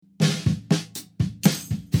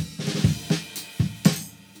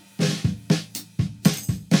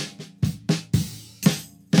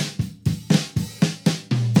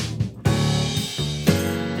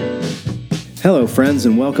Hello, friends,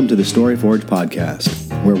 and welcome to the StoryForge podcast,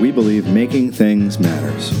 where we believe making things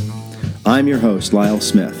matters. I'm your host, Lyle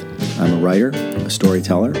Smith. I'm a writer, a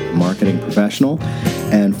storyteller, a marketing professional,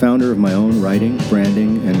 and founder of my own writing,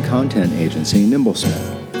 branding, and content agency,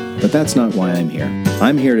 Nimblesmith. But that's not why I'm here.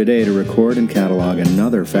 I'm here today to record and catalog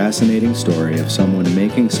another fascinating story of someone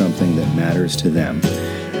making something that matters to them,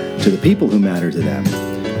 to the people who matter to them,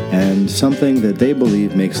 and something that they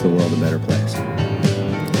believe makes the world a better place.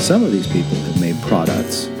 Some of these people have made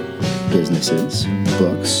products, businesses,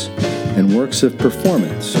 books, and works of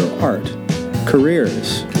performance or art,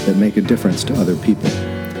 careers that make a difference to other people.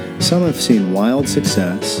 Some have seen wild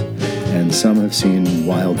success, and some have seen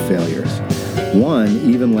wild failures. One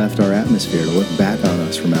even left our atmosphere to look back on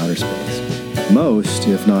us from outer space. Most,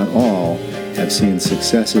 if not all, have seen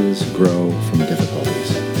successes grow from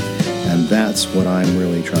difficulties. And that's what I'm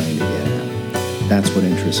really trying to get at. That's what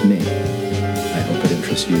interests me. I hope it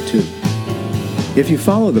interests you too. If you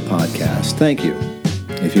follow the podcast, thank you.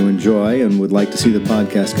 If you enjoy and would like to see the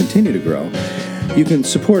podcast continue to grow, you can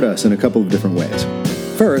support us in a couple of different ways.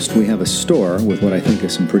 First, we have a store with what I think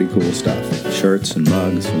is some pretty cool stuff. Shirts and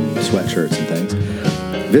mugs and sweatshirts and things.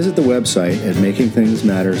 Visit the website at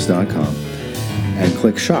makingthingsmatters.com and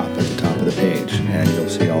click shop at the top of the page, and you'll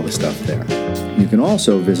see all the stuff there. You can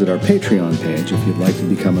also visit our Patreon page if you'd like to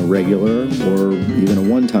become a regular or even a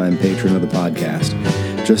one-time patron of the podcast.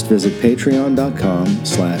 Just visit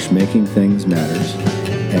patreon.com/makingthingsmatters,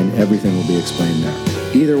 and everything will be explained there.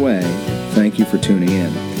 Either way, thank you for tuning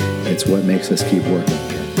in. It's what makes us keep working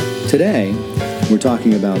here. Today, we're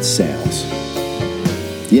talking about sales.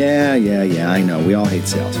 Yeah, I know. We all hate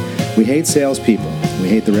sales. We hate salespeople. We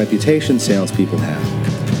hate the reputation salespeople have.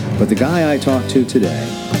 But the guy I talked to today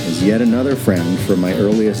is yet another friend from my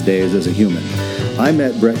earliest days as a human. I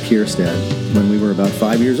met Brett Keirstead when we were about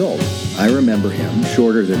 5 years old. I remember him,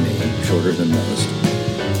 shorter than me, shorter than most,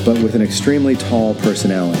 but with an extremely tall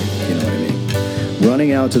personality, you know what I mean.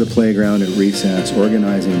 Running out to the playground at recess,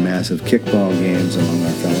 organizing massive kickball games among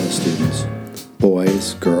our fellow students.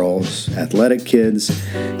 Boys, girls, athletic kids,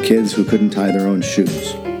 kids who couldn't tie their own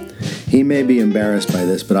shoes. He may be embarrassed by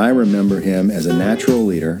this, but I remember him as a natural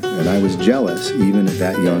leader, and I was jealous even at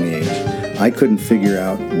that young age. I couldn't figure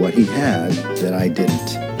out what he had that I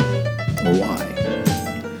didn't, or why.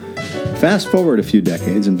 Fast forward a few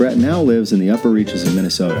decades, and Brett now lives in the upper reaches of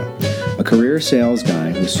Minnesota. A career sales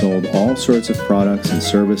guy who sold all sorts of products and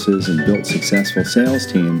services and built successful sales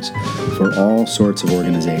teams for all sorts of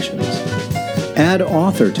organizations. Add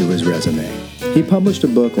author to his resume. He published a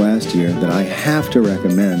book last year that I have to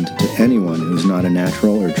recommend to anyone who's not a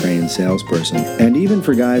natural or trained salesperson, and even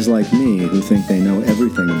for guys like me who think they know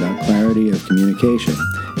everything about clarity of communication.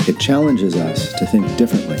 It challenges us to think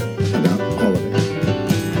differently about all of it.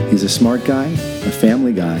 He's a smart guy, a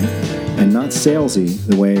family guy, and not salesy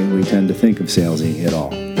the way we tend to think of salesy at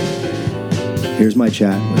all. Here's my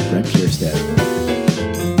chat with Brett Keirstead.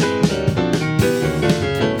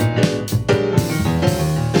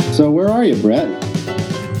 So where are you, Brett?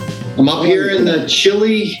 I'm up here in the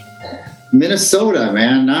chilly Minnesota,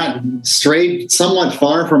 man. Not strayed somewhat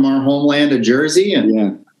far from our homeland of Jersey,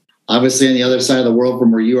 and obviously on the other side of the world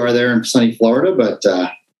from where you are there in sunny Florida. But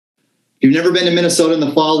if you've never been to Minnesota in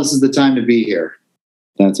the fall, this is the time to be here.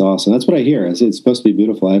 That's awesome. That's what I hear. It's supposed to be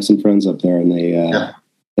beautiful. I have some friends up there, and they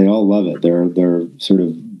all love it. They're sort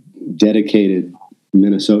of dedicated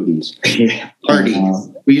Minnesotans. Party.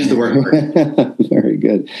 We use the word party. Very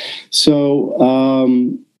good. So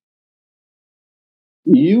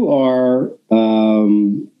you are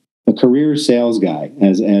a career sales guy,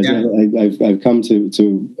 as I've come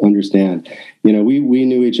to understand. You know, we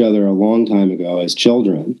knew each other a long time ago as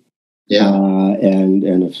children. And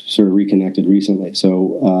have sort of reconnected recently.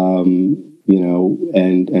 So,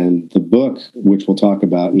 and the book, which we'll talk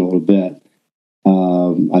about in a little bit,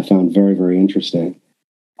 I found very, very interesting.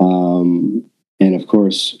 And of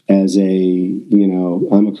course, as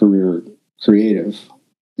I'm a career creative.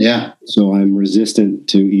 Yeah. So I'm resistant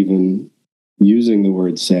to even using the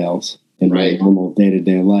word sales in my normal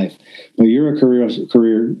day-to-day life. But you're a career,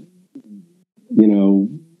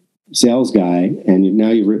 sales guy, and now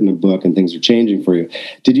you've written a book and things are changing for you.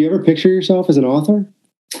 Did you ever picture yourself as an author?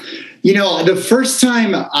 You know, the first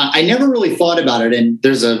time I never really thought about it. And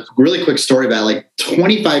there's a really quick story about it. Like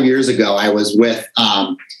 25 years ago, I was with,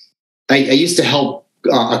 I used to help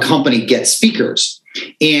a company get speakers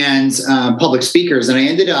and public speakers. And I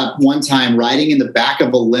ended up one time riding in the back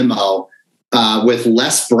of a limo with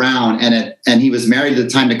Les Brown, and he was married at the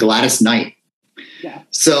time to Gladys Knight. Yeah.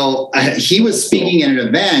 So he was speaking at an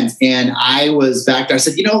event, and I was back there. I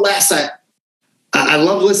said, Les, I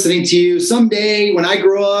love listening to you. Someday when I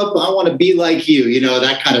grow up, I want to be like you,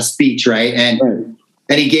 that kind of speech. Right. And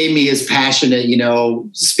he gave me his passionate,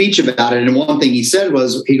 speech about it. And one thing he said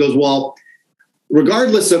was, he goes, well,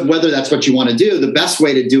 regardless of whether that's what you want to do, the best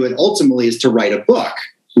way to do it ultimately is to write a book.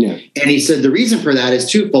 Yeah. And he said the reason for that is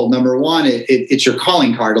twofold. Number one, it's your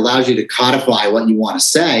calling card, allows you to codify what you want to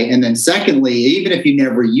say. And then secondly, even if you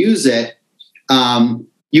never use it,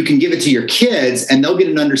 you can give it to your kids and they'll get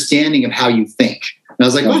an understanding of how you think. And I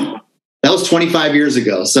was like, well, that was 25 years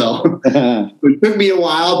ago. So it took me a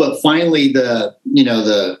while, but finally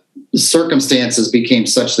the circumstances became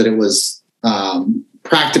such that it was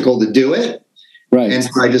practical to do it. Right. And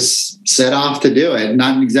so I just set off to do it.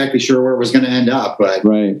 Not exactly sure where it was going to end up, but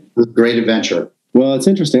it was a great adventure. Well, it's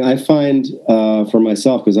interesting. I find for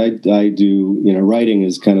myself, because I do, writing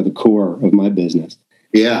is kind of the core of my business.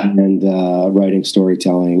 Yeah. And writing,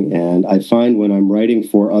 storytelling. And I find when I'm writing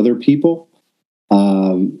for other people,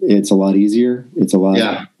 it's a lot easier. It's a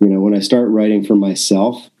lot, when I start writing for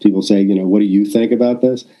myself, people say, what do you think about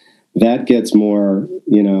this? That gets more,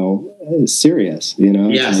 serious,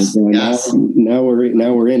 Yes. Yes. Now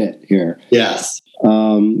we're in it here. Yes.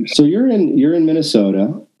 So you're in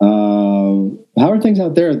Minnesota. How are things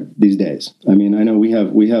out there these days? I mean, I know we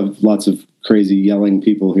have lots of crazy yelling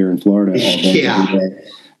people here in Florida all day. Every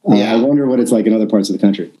day. I wonder what it's like in other parts of the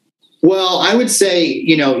country. Well, I would say,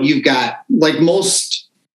 you've got, like most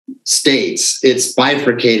states, it's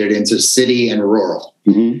bifurcated into city and rural.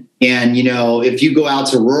 Mm-hmm. And, if you go out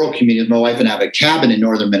to rural communities, my wife and I have a cabin in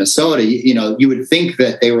northern Minnesota, you would think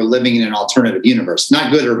that they were living in an alternative universe,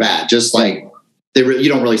 not good or bad, just like you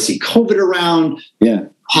don't really see COVID around. Yeah.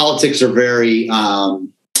 Politics are very,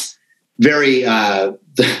 very,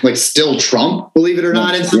 like still Trump, believe it or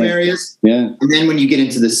not, in some areas. Yeah. And then when you get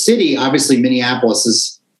into the city, obviously Minneapolis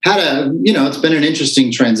has had it's been an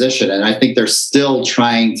interesting transition. And I think they're still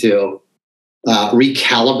trying to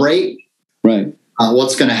recalibrate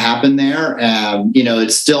what's going to happen there.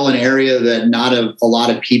 It's still an area that not a lot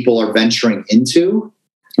of people are venturing into,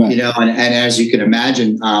 and as you can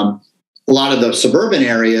imagine, a lot of the suburban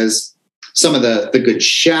areas, some of the good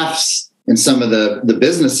chefs and some of the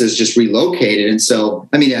businesses just relocated. And so,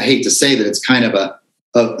 I mean, I hate to say that it's kind of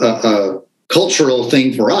a cultural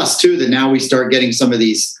thing for us too, that now we start getting some of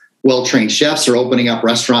these well-trained chefs are opening up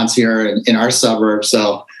restaurants here in our suburbs.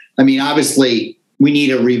 So, I mean, obviously we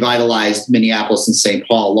need a revitalized Minneapolis and St.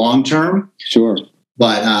 Paul long-term. Sure.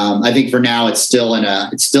 But I think for now it's still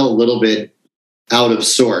a little bit out of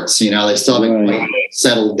sorts. They still haven't quite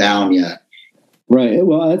settled down yet. Right.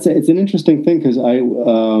 Well, it's an interesting thing because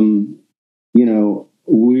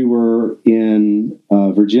we were in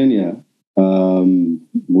Virginia a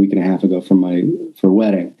week and a half ago for a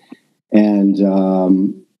wedding, and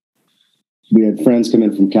we had friends come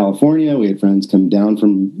in from California. We had friends come down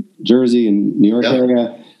from Jersey and New York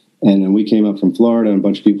area, and then we came up from Florida and a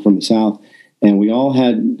bunch of people from the South, and we all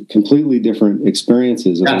had completely different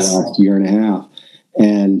experiences over the last year and a half.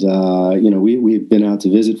 And we've been out to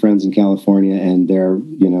visit friends in California, and they're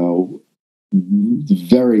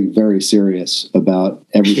very, very serious about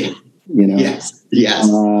everything. Yes.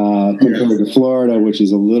 Compared to Florida, which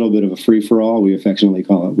is a little bit of a free for all. We affectionately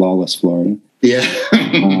call it lawless Florida. Yeah.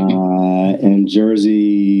 And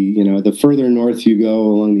Jersey, the further north you go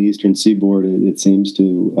along the eastern seaboard, it seems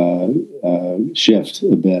to shift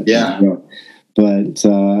a bit. Yeah. But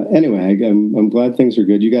anyway, I'm glad things are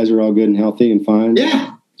good. You guys are all good and healthy and fine.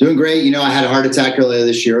 Yeah, doing great. I had a heart attack earlier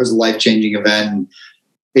this year. It was a life-changing event. And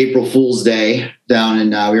April Fool's Day down in,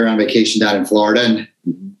 we were on vacation down in Florida and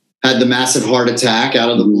had the massive heart attack out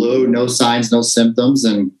of the blue, no signs, no symptoms.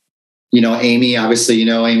 And, Amy, obviously,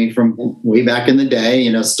 Amy from way back in the day,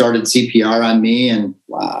 started CPR on me. And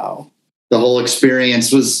wow. The whole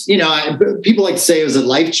experience was, people like to say it was a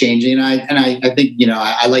life-changing. And I think,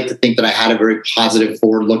 I like to think that I had a very positive,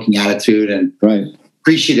 forward-looking attitude and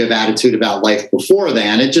appreciative attitude about life before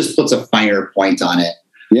then. It just puts a finer point on it.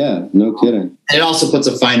 Yeah, no kidding. And it also puts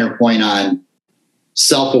a finer point on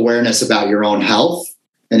self-awareness about your own health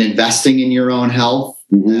and investing in your own health,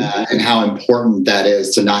 and how important that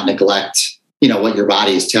is to not neglect, what your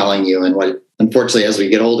body is telling you and what, unfortunately, as we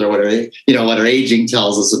get older, what our aging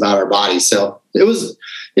tells us about our body. So it was,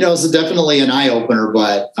 it was definitely an eye opener,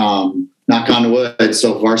 but knock on wood,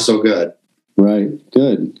 so far so good. Right.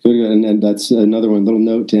 Good. And that's another one, little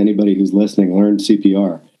note to anybody who's listening, learn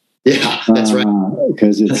CPR. Yeah, that's right.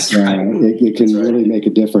 Because it's, it can really make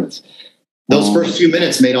a difference. Those first few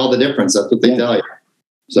minutes made all the difference. That's what they tell you.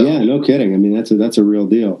 So. Yeah, no kidding. I mean, that's a real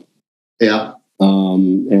deal. Yeah.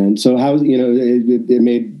 And so how, it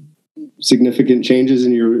made significant changes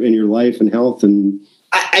in your life and health and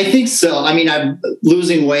I think so. I mean, I'm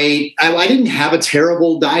losing weight. I didn't have a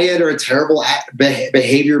terrible diet or a terrible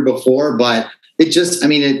behavior before, but it's just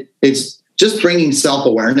bringing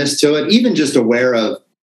self-awareness to it, even just aware of,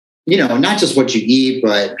 not just what you eat,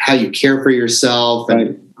 but how you care for yourself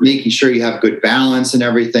and making sure you have good balance and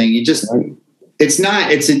everything. It's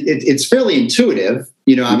fairly intuitive.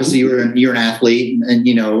 Obviously you're an athlete and,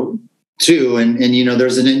 too. And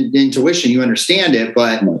there's an intuition, you understand it,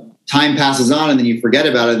 but time passes on and then you forget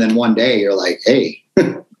about it. And then one day you're like, hey,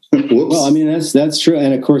 whoops. Well, I mean, that's true.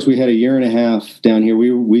 And of course we had a year and a half down here.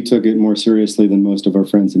 We took it more seriously than most of our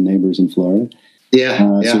friends and neighbors in Florida.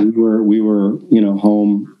 So we were,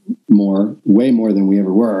 home way more than we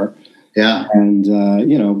ever were. Yeah. And,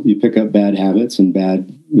 you pick up bad habits and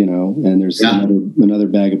and there's another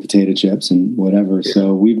bag of potato chips and whatever. Yeah.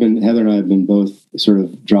 So Heather and I have been both sort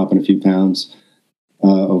of dropping a few pounds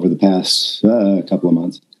over the past couple of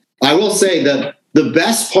months. I will say that the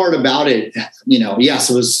best part about it,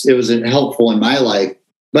 yes, it was helpful in my life,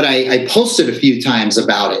 but I posted a few times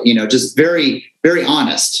about it, just very, very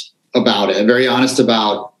honest about it, very honest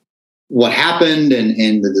about what happened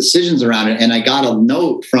and the decisions around it. And I got a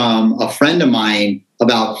note from a friend of mine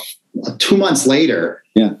about 2 months later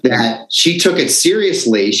that she took it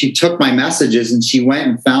seriously. She took my messages and she went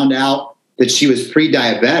and found out that she was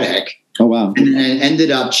pre-diabetic. Oh, wow. And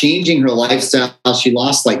ended up changing her lifestyle. She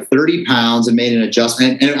lost like 30 pounds and made an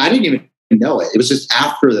adjustment. And I didn't even know it. It was just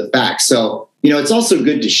after the fact. So, it's also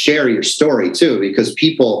good to share your story too, because with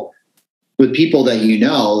people that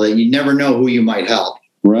that you never know who you might help.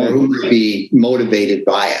 Right. Or who might be motivated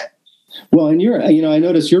by it. Well, and I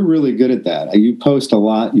notice you're really good at that. You post a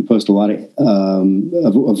lot. You post a lot of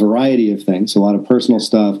a variety of things, a lot of personal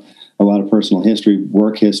stuff, a lot of personal history,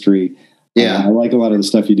 work history. Yeah. I like a lot of the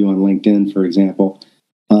stuff you do on LinkedIn, for example.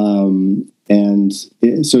 So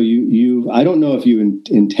I don't know if you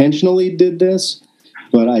intentionally did this,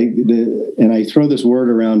 but I throw this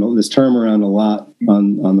term around a lot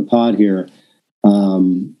on the pod here,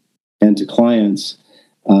 and to clients.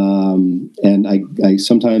 And I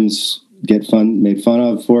sometimes get made fun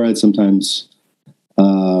of for it, sometimes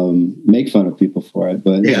make fun of people for it.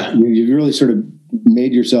 But you really sort of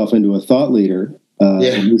made yourself into a thought leader, at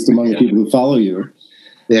least among the people who follow you,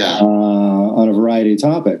 on a variety of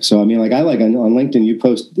topics. So, I mean, like on LinkedIn, you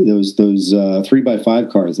post those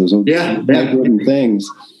 3x5 cards, those old wooden things.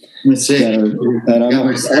 Let's see. That I'm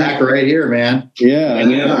my stack right here, man. Yeah. I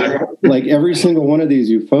mean, like every single one of these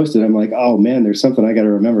you've posted, I'm like, oh man, there's something I got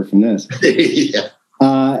to remember from this. Yeah.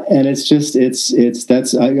 And it's just,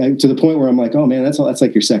 that's to the point where I'm like, oh man, that's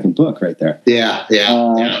like your second book right there. Yeah.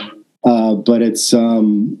 But it's, how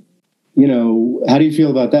do you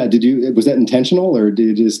feel about that? Was that intentional or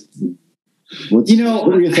did you just, what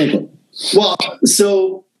were you thinking? Well,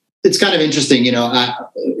 so it's kind of interesting,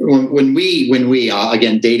 when we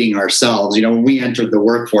again, dating ourselves, when we entered the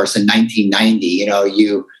workforce in 1990,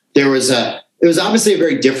 it was obviously a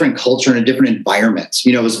very different culture and a different environment.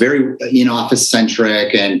 It was very, office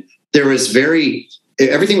centric, and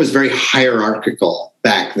everything was very hierarchical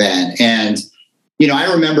back then. And,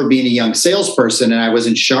 I remember being a young salesperson, and I was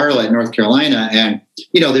in Charlotte, North Carolina, and,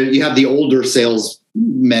 you have the older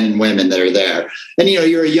salesmen and women that are there. And,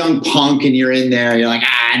 you're a young punk and you're in there, you're like,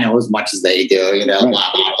 I know as much as they do,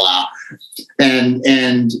 blah, blah, blah. And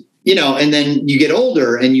then you get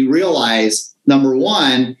older and you realize, number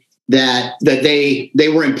one, that they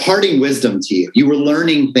were imparting wisdom to you. You were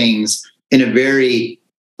learning things in a very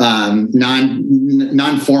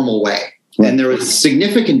non-formal way. Right. And there was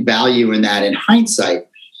significant value in that in hindsight.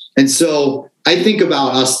 And so I think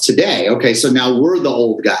about us today. Okay, so now we're the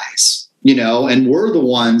old guys, and we're the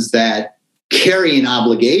ones that carry an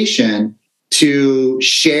obligation to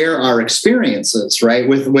share our experiences, right,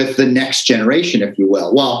 with the next generation, if you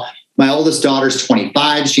will. Well, my oldest daughter's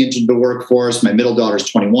 25. She entered the workforce. My middle daughter's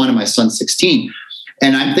 21 and my son's 16.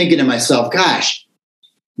 And I'm thinking to myself, gosh,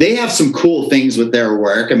 they have some cool things with their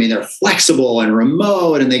work. I mean, they're flexible and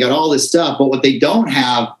remote and they got all this stuff. But what they don't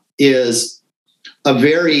have is a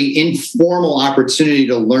very informal opportunity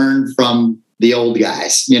to learn from the old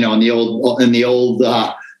guys, and the old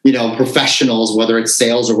professionals, whether it's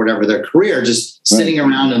sales or whatever their career, just sitting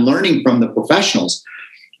around and learning from the professionals.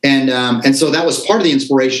 And so that was part of the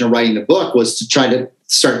inspiration of writing the book, was to try to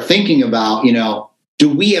start thinking about, do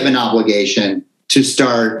we have an obligation to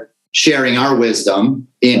start sharing our wisdom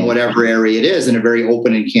in whatever area it is in a very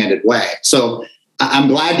open and candid way. So I'm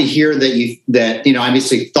glad to hear that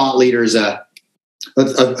obviously thought leader is a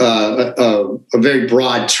a very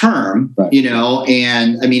broad term, right.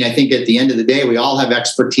 And I mean, I think at the end of the day, we all have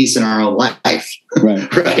expertise in our own life,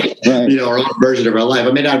 right? right? Our own version of our life.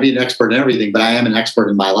 I may not be an expert in everything, but I am an expert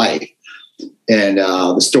in my life and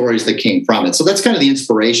the stories that came from it. So that's kind of the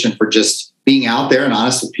inspiration for just being out there and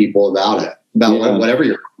honest with people about it, about whatever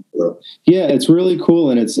you're going through. Yeah, it's really cool.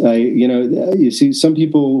 And it's, you see some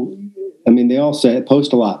people, I mean, they all say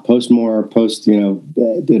post a lot, post more, post,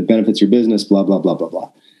 that benefits your business, blah, blah, blah, blah,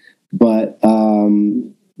 blah. But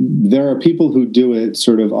there are people who do it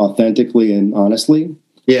sort of authentically and honestly.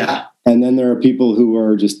 Yeah. And then there are people who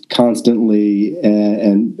are just constantly,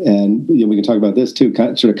 and we can talk about this too,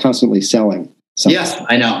 sort of constantly selling something. Yes,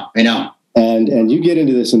 I know. And you get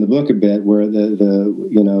into this in the book a bit, where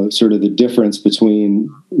the sort of the difference between,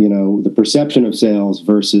 the perception of sales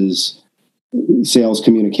versus sales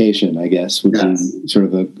communication, I guess, would be sort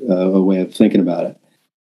of a way of thinking about it.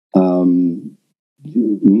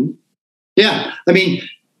 Yeah. I mean,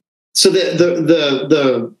 so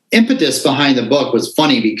the impetus behind the book was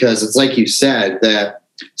funny because it's like you said, that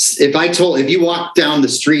if you walk down the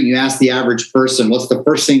street and you ask the average person, what's the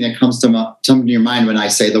first thing that comes to your mind when I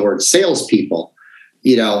say the word salespeople,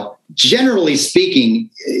 generally speaking,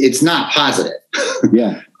 it's not positive.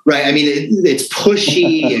 Yeah. Right. I mean, it's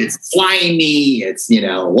pushy, it's slimy, it's,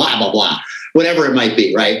 blah, blah, blah, whatever it might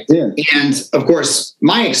be. Right. Yeah. And of course,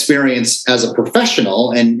 my experience as a professional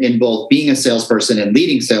and in both being a salesperson and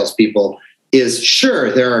leading salespeople is,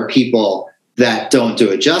 sure, there are people that don't do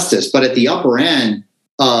it justice, but at the upper end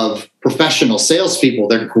of professional salespeople,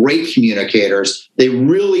 they're great communicators. They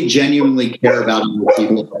really genuinely care about other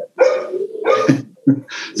people.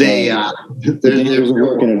 They're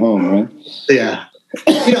working at home, right? Yeah.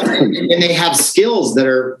 And they have skills that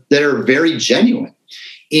are very genuine.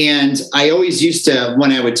 And I always used to,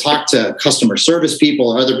 when I would talk to customer service people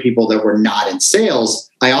or other people that were not in sales,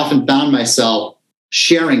 I often found myself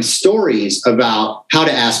sharing stories about how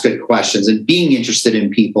to ask good questions and being interested in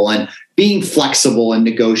people and being flexible and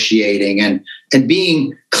negotiating and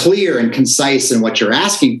being clear and concise in what you're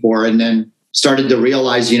asking for. And then started to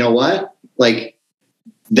realize, like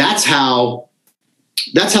that's how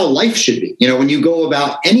life should be. When you go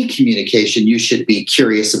about any communication, you should be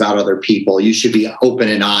curious about other people. You should be open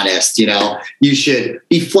and honest. You should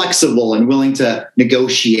be flexible and willing to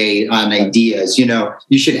negotiate on ideas.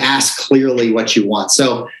 You should ask clearly what you want.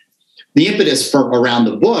 So the impetus for around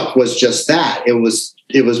the book was just that. It was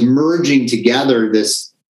merging together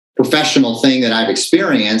this professional thing that I've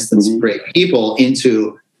experienced and some great people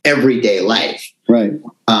into everyday life. Right.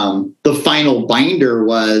 The final binder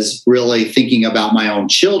was really thinking about my own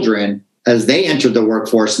children as they entered the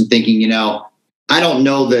workforce and thinking, I don't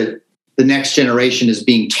know that the next generation is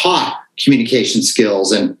being taught communication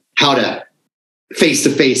skills and how to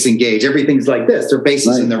face-to-face engage. Everything's like this. Their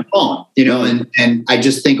faces in their phone, and I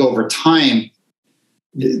just think over time,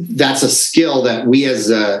 that's a skill that we as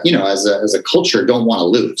a culture don't want to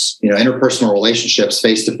lose. Interpersonal relationships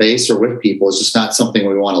face-to-face or with people is just not something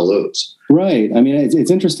we want to lose. Right. I mean,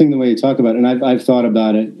 it's interesting the way you talk about it, and I've thought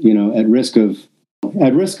about it. At risk of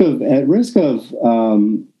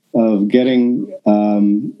getting,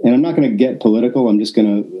 and I'm not going to get political. I'm just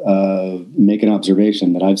going to make an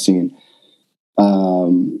observation that I've seen,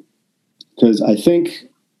 because I think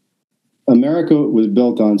America was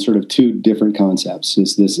built on sort of two different concepts.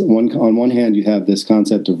 Is this one on one hand, you have this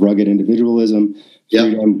concept of rugged individualism,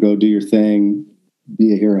 freedom, go do your thing,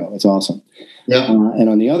 be a hero. It's awesome. Yeah. And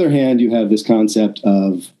on the other hand, you have this concept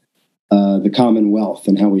of the Commonwealth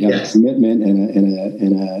and how we have a commitment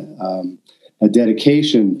and a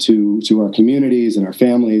dedication to our communities and our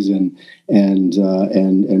families and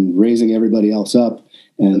raising everybody else up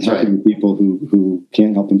and helping people who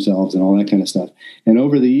can't help themselves and all that kind of stuff. And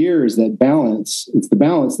over the years, it's the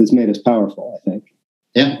balance that's made us powerful, I think.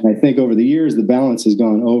 Yeah. And I think over the years, the balance has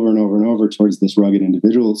gone over and over and over towards this rugged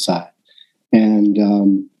individual side.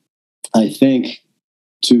 And I think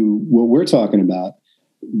to what we're talking about,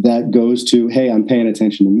 that goes to, hey, I'm paying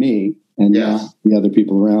attention to me and not the other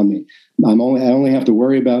people around me. I only have to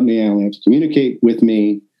worry about me. I only have to communicate with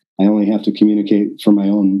me. I only have to communicate for my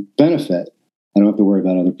own benefit. I don't have to worry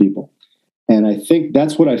about other people. And I think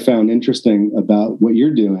that's what I found interesting about what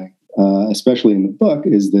you're doing, especially in the book,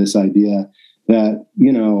 is this idea that,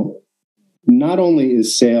 not only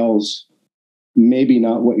is sales maybe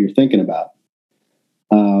not what you're thinking about,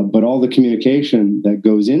 but all the communication that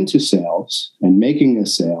goes into sales and making a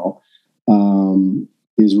sale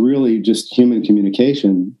is really just human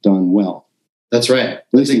communication done well. That's right.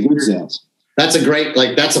 That's good sales. That's a great,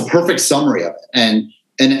 that's a perfect summary of it. And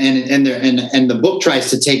the book tries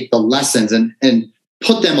to take the lessons and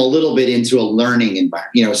put them a little bit into a learning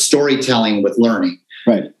environment, storytelling with learning.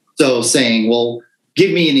 Right. So saying, well,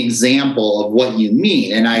 give me an example of what you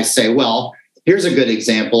mean. And I say, well, here's a good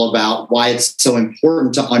example about why it's so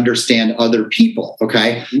important to understand other people.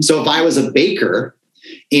 Okay. Mm-hmm. So if I was a baker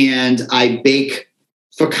and I bake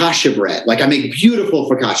focaccia bread, like I make beautiful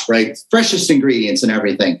focaccia bread, freshest ingredients and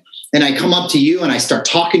everything. And I come up to you and I start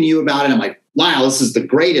talking to you about it. I'm like, wow, this is the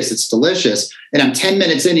greatest. It's delicious. And I'm 10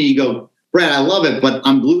 minutes in and you go, Brett, I love it, but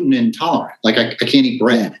I'm gluten intolerant. Like I can't eat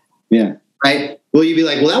bread. Yeah. Right. Well, you'd be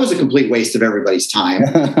like, well, that was a complete waste of everybody's time.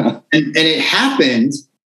 and it happened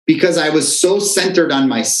because I was so centered on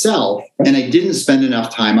myself and I didn't spend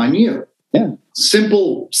enough time on you. Yeah.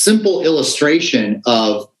 Simple illustration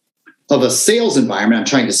of a sales environment. I'm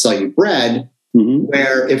trying to sell you bread, mm-hmm.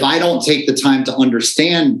 where if I don't take the time to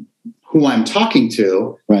understand who I'm talking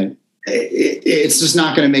to, right, it's just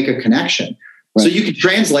not going to make a connection. Right. So you can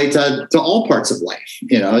translate to all parts of life.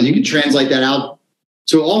 You can translate that out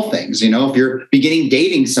to all things. If you're beginning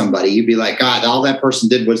dating somebody, you'd be like, God, all that person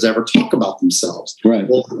did was ever talk about themselves. Right.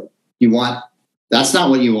 Well, that's not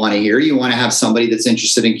what you want to hear. You want to have somebody that's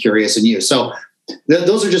interested and curious in you. So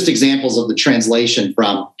those are just examples of the translation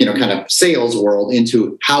from, kind of sales world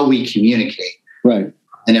into how we communicate. Right.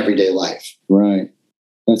 In everyday life. Right.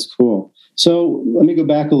 That's cool. So let me go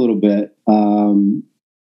back a little bit.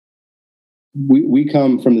 We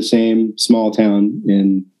come from the same small town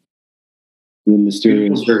in the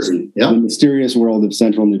mysterious Jersey. Yep. The mysterious world of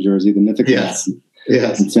central New Jersey, the mythical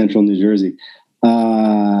in central New Jersey.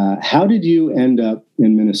 How did you end up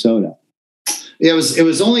in Minnesota? It was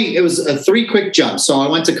a 3 quick jumps. So I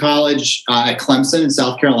went to college at Clemson in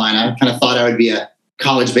South Carolina. I kind of thought I would be a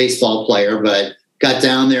college baseball player, but got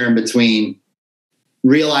down there in between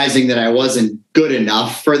realizing that I wasn't good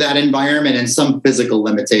enough for that environment and some physical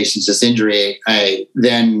limitations, just injury. I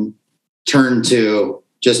then turned to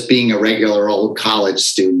just being a regular old college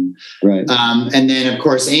student. Right. And then, of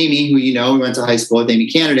course, Amy, who we went to high school with, Amy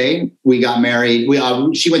Canada, we got married.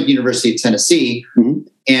 She went to the University of Tennessee. Mm-hmm.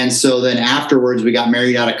 And so then afterwards, we got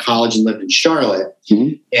married out of college and lived in Charlotte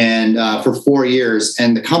and for 4 years.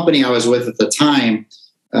 And the company I was with at the time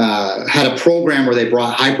had a program where they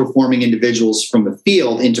brought high-performing individuals from the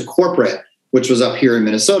field into corporate, which was up here in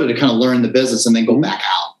Minnesota, to kind of learn the business and then go back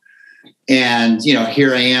out. And,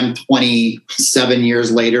 here I am 27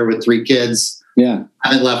 years later with 3 kids. Yeah. I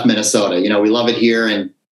haven't left Minnesota. We love it here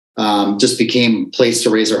and just became a place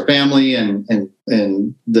to raise our family and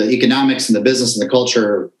the economics and the business and the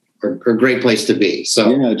culture are a great place to be.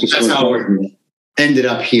 So that's how we ended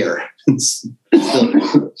up here. That's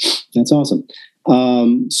awesome.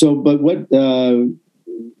 But what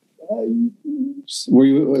were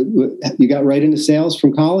you got right into sales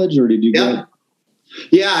from college, or did you get?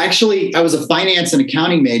 Yeah, actually, I was a finance and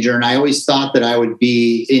accounting major, and I always thought that I would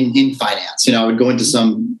be in finance. I would go into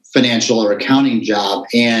some financial or accounting job.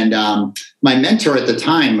 And my mentor at the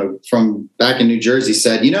time from back in New Jersey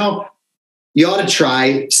said, you ought to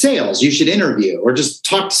try sales. You should interview or just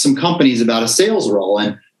talk to some companies about a sales role.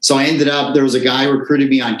 And so I ended up, there was a guy who recruited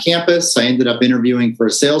me on campus. I ended up interviewing for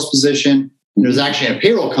a sales position. And it was actually a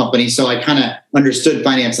payroll company. So I kind of understood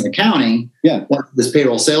finance and accounting. Yeah. This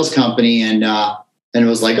payroll sales company. And it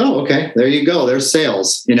was like, oh, okay, there you go. There's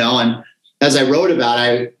sales, and as I wrote about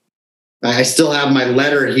it, I still have my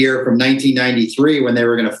letter here from 1993 when they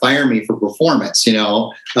were going to fire me for performance,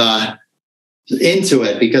 into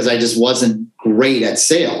it because I just wasn't great at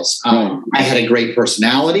sales. I had a great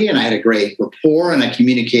personality and I had a great rapport and I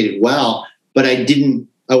communicated well, but I didn't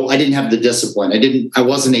have the discipline. I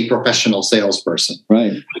wasn't a professional salesperson.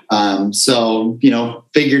 Right. So,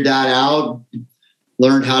 figured that out,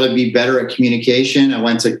 learned how to be better at communication. I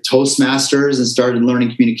went to Toastmasters and started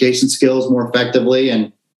learning communication skills more effectively.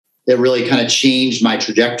 And it really kind of changed my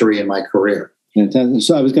trajectory in my career.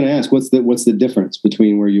 So I was going to ask, what's the difference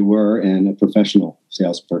between where you were and a professional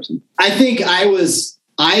salesperson? I think well,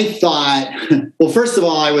 first of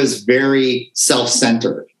all, I was very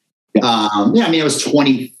self-centered. Yeah. I was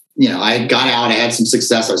 20, I got out, I had some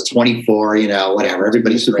success. I was 24, whatever.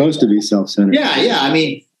 Everybody's supposed to be self-centered. Yeah.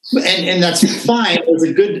 And that's fine.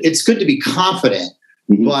 It's good to be confident,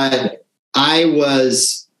 but I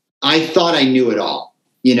thought I knew it all,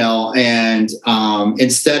 and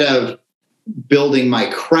instead of building my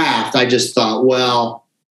craft, I just thought, well,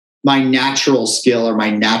 my natural skill or my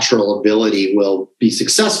natural ability will be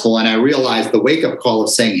successful. And I realized the wake-up call of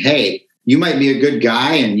saying, hey, you might be a good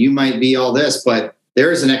guy and you might be all this, but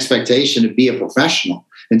there is an expectation to be a professional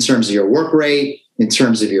in terms of your work rate, in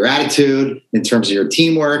terms of your attitude, in terms of your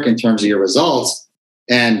teamwork, in terms of your results.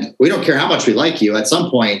 And we don't care how much we like you. At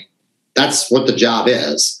some point, that's what the job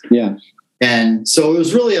is. Yeah. And so it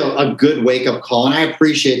was really a good wake-up call. And I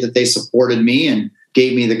appreciate that they supported me and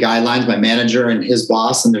gave me the guidelines, my manager and his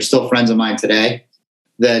boss, and they're still friends of mine today,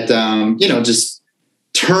 that, just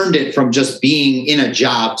turned it from just being in a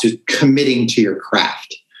job to committing to your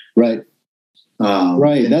craft. Right.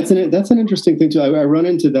 Right. That's an interesting thing too. I run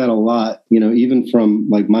into that a lot, even from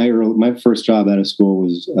like my first job out of school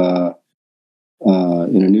was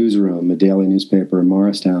in a newsroom, a daily newspaper in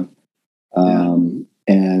Morristown.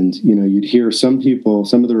 And, you'd hear some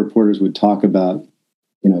of the reporters would talk about,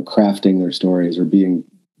 crafting their stories or being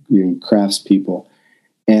craftspeople.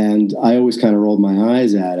 And I always kind of rolled my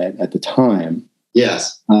eyes at it at the time.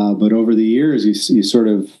 Yes. But over the years, you sort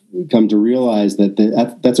of come to realize that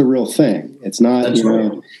that's a real thing. It's not,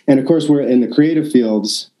 right. And of course, we're in the creative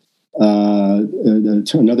fields.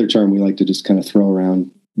 Another term we like to just kind of throw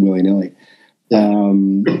around willy-nilly.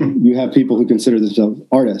 You have people who consider themselves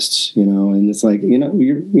artists, and it's like, you're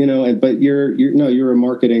a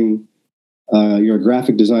marketing, you're a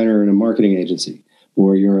graphic designer in a marketing agency,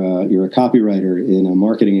 or you're a copywriter in a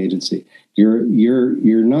marketing agency. You're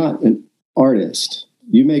not an artist.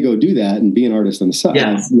 You may go do that and be an artist on the side,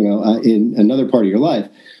 in another part of your life.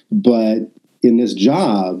 But in this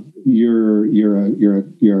job, you're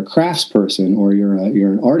a craftsperson, or you're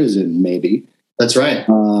an artisan, maybe. That's right.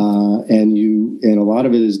 And a lot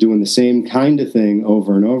of it is doing the same kind of thing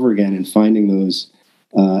over and over again, and finding those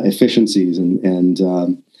efficiencies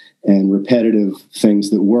and repetitive things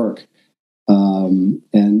that work.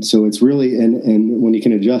 And so it's really, and when you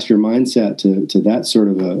can adjust your mindset to that sort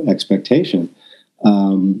of a expectation,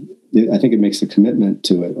 I think it makes the commitment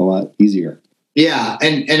to it a lot easier. Yeah.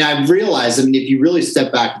 And I've realized, if you really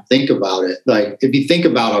step back and think about it, like if you think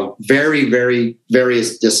about a very, very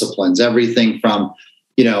various disciplines, everything from,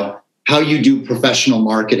 how you do professional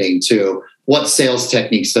marketing to what sales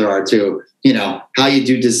techniques there are to, how you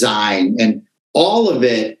do design, and all of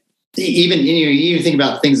it, even you think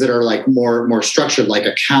about things that are like more structured, like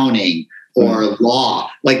accounting or law,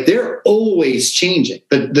 like they're always changing.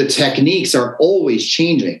 The techniques are always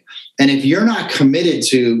changing. And if you're not committed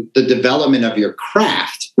to the development of your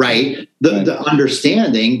craft, right, the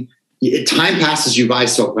understanding, time passes you by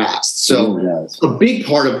so fast. So a big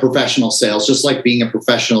part of professional sales, just like being a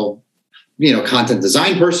professional, content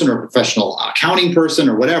design person or professional accounting person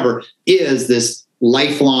or whatever, is this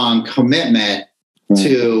lifelong commitment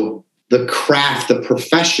to the craft, the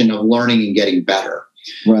profession of learning and getting better.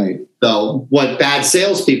 Right. So what bad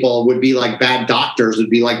salespeople would be like, bad doctors would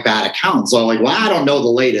be like bad accountants. So like, well, I don't know the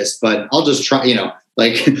latest, but I'll just try,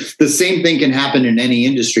 like the same thing can happen in any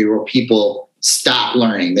industry where people stop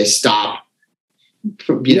learning. They stop.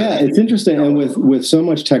 It's interesting. And with so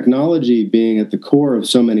much technology being at the core of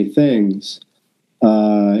so many things,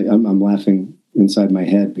 I'm laughing inside my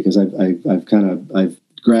head because I've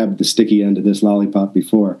grabbed the sticky end of this lollipop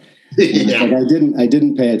before. Like I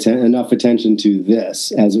didn't pay enough attention to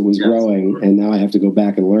this as it was growing, and now I have to go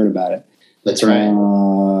back and learn about it. That's right.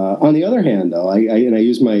 On the other hand, though, I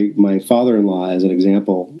use my father-in-law as an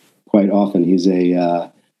example quite often. He's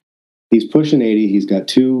pushing 80. He's got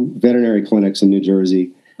 2 veterinary clinics in New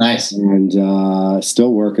Jersey. Nice. And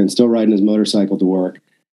still working, still riding his motorcycle to work.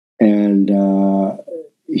 And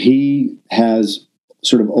he has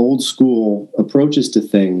sort of old school approaches to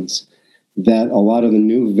things that a lot of the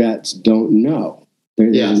new vets don't know. They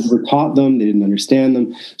never taught them. They didn't understand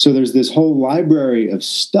them. So there's this whole library of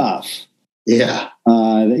stuff that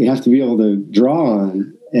you have to be able to draw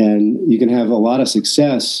on, and you can have a lot of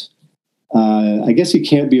success. I guess you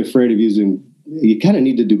can't be afraid of you kind of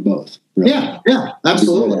need to do both. Really. Yeah,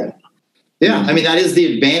 absolutely. Yeah. That is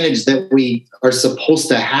the advantage that we are supposed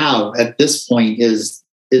to have at this point is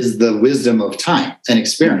the wisdom of time and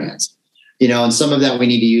experience. And some of that we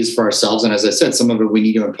need to use for ourselves. And as I said, some of it we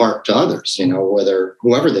need to impart to others,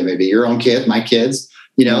 whoever they may be, your own kid, my kids,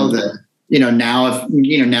 now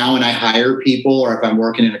when I hire people, or if I'm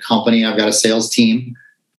working in a company, I've got a sales team,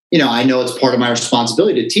 I know it's part of my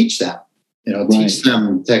responsibility to teach them, teach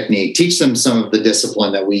them technique, teach them some of the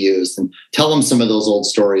discipline that we used, and tell them some of those old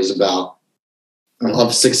stories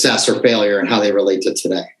of success or failure and how they relate to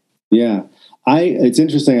today. Yeah. It's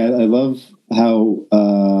interesting. I love how,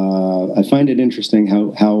 I find it interesting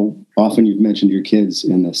how often you've mentioned your kids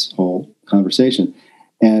in this whole conversation.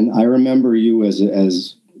 And I remember you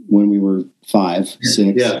as when we were 5,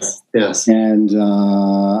 6. Yes. And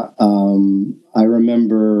I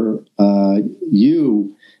remember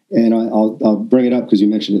you, and I'll bring it up because you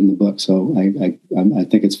mentioned it in the book. So I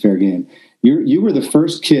think it's fair game. You were the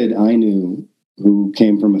first kid I knew who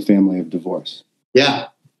came from a family of divorce. Yeah.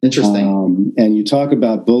 Interesting. And you talk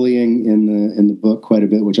about bullying in the book quite a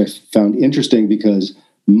bit, which I found interesting because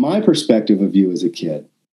My perspective of you as a kid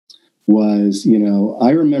was,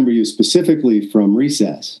 I remember you specifically from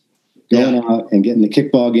recess, going out and getting the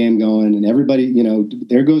kickball game going, and everybody,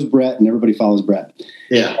 there goes Brett, and everybody follows Brett.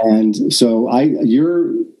 Yeah. And so I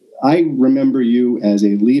remember you as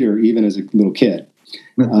a leader, even as a little kid.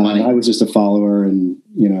 I was just a follower, and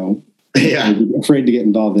afraid to get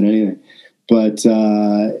involved in anything. But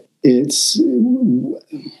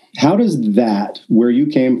how does that, where you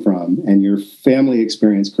came from, and your family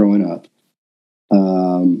experience growing up,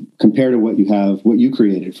 compare to what you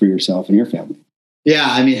created for yourself and your family? Yeah,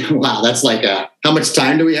 I mean, wow, that's like how much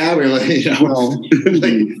time do we have? We're like, let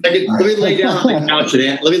me lay down on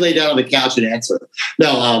the couch and answer.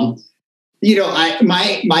 No,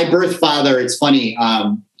 my birth father, it's funny.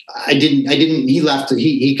 He left,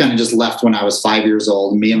 he kind of just left when I was 5 years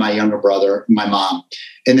old, me and my younger brother, my mom.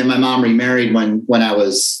 And then my mom remarried when I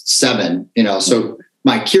was 7, so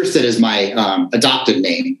my Keirstead is my adopted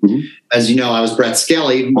name. Mm-hmm. As you know, I was Brett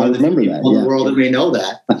Skelly. I remember that. In the world that may know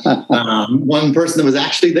that. One person that was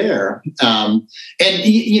actually there.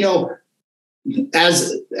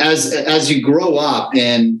 As you grow up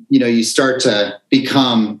and, you start to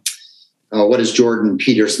become, what does Jordan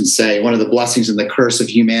Peterson say? One of the blessings and the curse of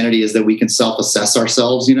humanity is that we can self-assess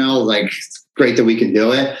ourselves, it's great that we can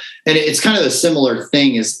do it. And it's kind of a similar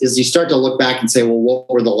thing is you start to look back and say, well, what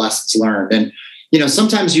were the lessons learned? And,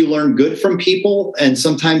 sometimes you learn good from people and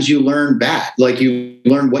sometimes you learn bad. Like you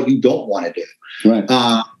learn what you don't want to do. Right.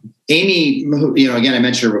 Amy, again, I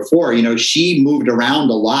mentioned her before, she moved around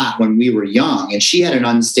a lot when we were young, and she had an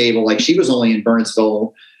unstable, she was only in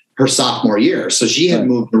Burnsville her sophomore year. So she had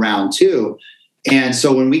moved around too. And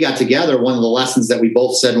so when we got together, one of the lessons that we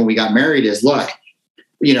both said when we got married is, look,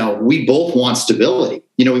 we both want stability.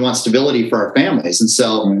 We want stability for our families. And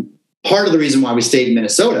so part of the reason why we stayed in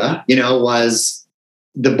Minnesota, was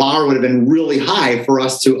the bar would have been really high for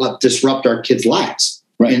us to disrupt our kids' lives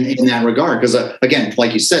in that regard. Because again,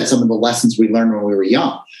 like you said, some of the lessons we learned when we were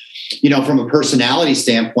young, from a personality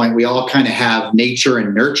standpoint, we all kind of have nature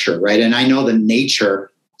and nurture, right? And I know the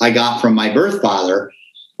nature I got from my birth father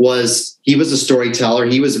was he was a storyteller.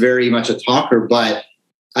 He was very much a talker, but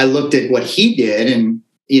I looked at what he did, and,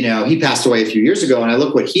 he passed away a few years ago, and I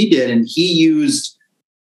looked what he did, and he used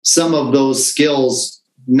some of those skills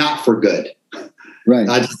not for good. Right.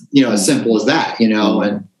 As simple as that,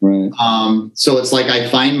 and so it's like I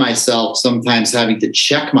find myself sometimes having to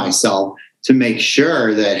check myself to make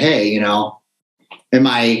sure that, hey, am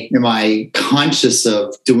I conscious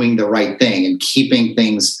of doing the right thing and keeping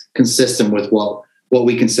things consistent with what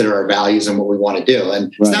we consider our values and what we want to do?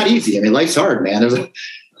 And it's not easy. I mean, life's hard, man.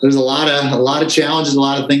 There's a lot of challenges, a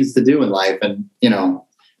lot of things to do in life, and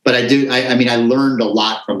but I learned a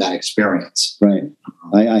lot from that experience. Right.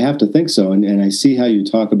 I have to think so. And I see how you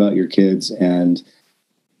talk about your kids and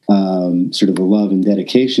sort of the love and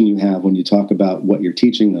dedication you have when you talk about what you're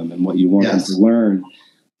teaching them and what you want them to learn.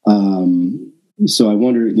 So I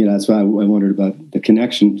wonder, that's why I wondered about the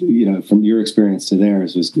connection, from your experience to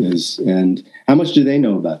theirs and how much do they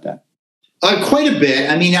know about that? Quite a bit.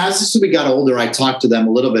 I mean, as we got older, I talked to them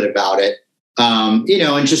a little bit about it. And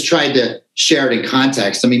just tried to share it in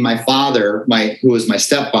context. I mean, my father, who was my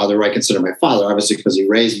stepfather, who I consider my father, obviously because he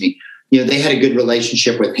raised me, they had a good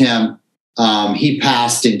relationship with him. He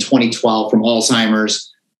passed in 2012 from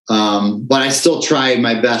Alzheimer's. But I still try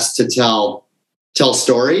my best to tell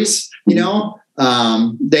stories, they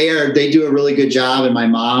do a really good job. And my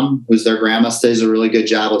mom, who's their grandma, does a really good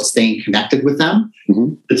job of staying connected with them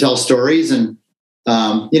to tell stories. And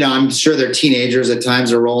I'm sure they're teenagers at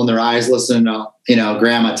times are rolling their eyes listening to,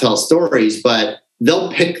 grandma tell stories, but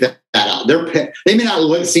they'll pick that out. They may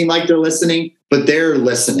not seem like they're listening, but they're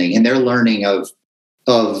listening and they're learning of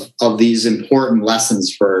these important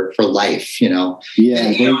lessons for life, Yeah.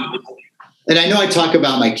 And I know I talk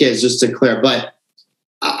about my kids just to clear, but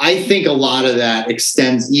I think a lot of that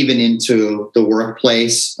extends even into the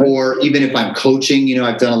workplace, or even if I'm coaching,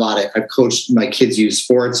 I've coached my kids youth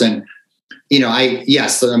sports, and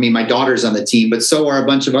my daughter's on the team, but so are a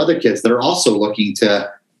bunch of other kids that are also looking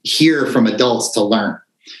to hear from adults to learn.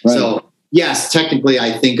 Right. So yes, technically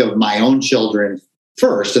I think of my own children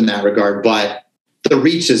first in that regard, but the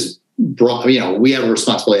reach is broad. We have a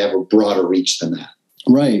responsibility to have a broader reach than that.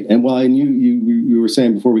 Right. And you were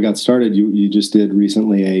saying before we got started, you just did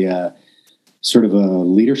recently a sort of a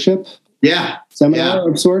leadership seminar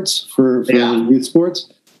of sorts for youth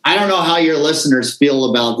sports. I don't know how your listeners feel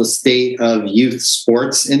about the state of youth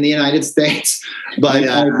sports in the United States, but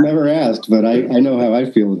I've never asked, but I know how I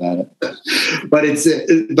feel about it. But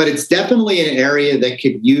it's definitely an area that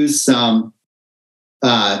could use some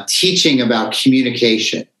teaching about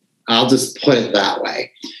communication. I'll just put it that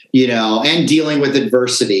way, and dealing with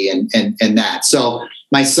adversity and that. So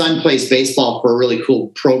my son plays baseball for a really cool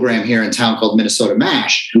program here in town called Minnesota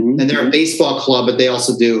MASH. Mm-hmm. And they're a baseball club, but they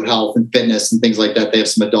also do health and fitness and things like that. They have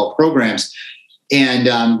some adult programs.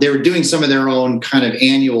 And they were doing some of their own kind of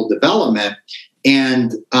annual development.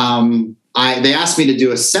 And they asked me to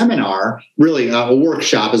do a seminar, really a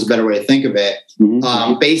workshop is a better way to think of it,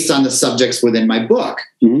 based on the subjects within my book.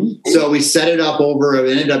 Mm-hmm. So we set it up it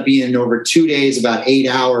ended up being over 2 days, about 8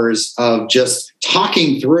 hours of just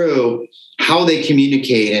talking through how they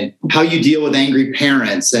communicate and how you deal with angry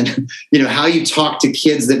parents and, how you talk to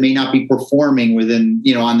kids that may not be performing within,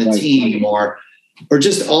 on the team or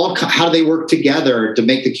just how they work together to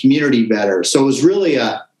make the community better. So it was really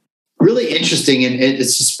interesting. And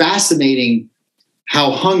it's just fascinating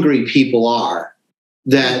how hungry people are,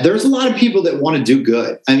 that there's a lot of people that want to do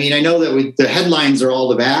good. I mean, I know that the headlines are all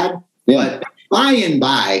the bad, but by and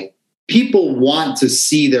by, people want to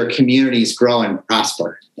see their communities grow and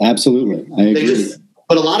prosper. Absolutely. I agree.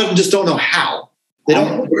 But a lot of them just don't know how. They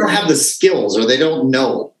don't have the skills, or they don't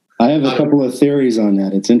know. I have a couple of theories on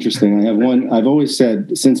that. It's interesting. I have one. I've always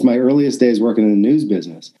said, since my earliest days working in the news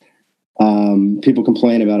business, people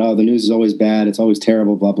complain about, the news is always bad. It's always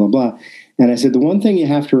terrible, blah, blah, blah. And I said, the one thing you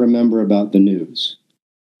have to remember about the news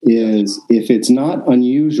is if it's not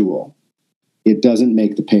unusual, it doesn't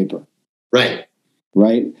make the paper. Right.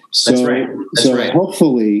 Right. So, that's right. That's right.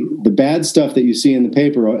 Hopefully the bad stuff that you see in the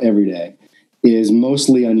paper every day is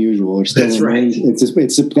mostly unusual, or still. That's right. It's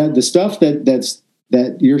the stuff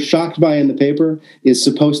that you're shocked by in the paper is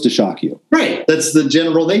supposed to shock you. Right. That's the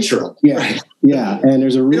general nature of it. Yeah. Right. Yeah. And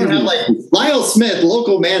there's a reason. You don't have Lyle Smith,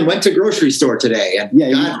 local man, went to grocery store today and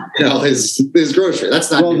got his grocery. That's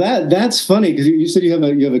not. Well, that's funny, because you said you have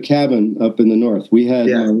a cabin up in the north. We had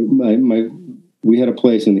we had a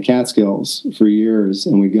place in the Catskills for years,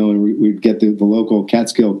 and we'd go and we'd get the local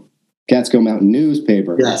Catskill Mountain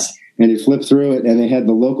newspaper. Yes. And you'd flip through it, and they had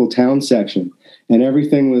the local town section. And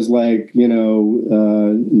everything was like, Marianne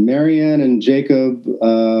and Jacob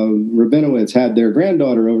Rabinowitz had their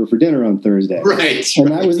granddaughter over for dinner on Thursday. Right. And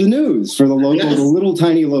that was the news for the little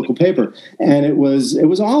tiny local paper. And it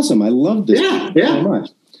was awesome. I loved it so much.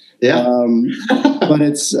 Yeah. But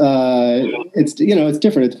it's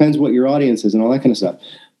different. It depends what your audience is and all that kind of stuff.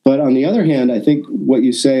 But on the other hand, I think what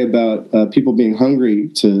you say about people being hungry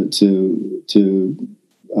to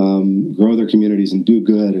grow their communities and do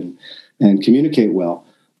good and communicate well,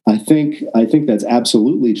 I think that's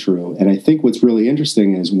absolutely true. And I think what's really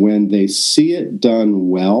interesting is when they see it done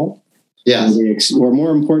well, yes, or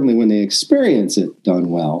more importantly, when they experience it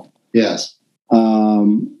done well, yes,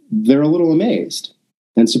 they're a little amazed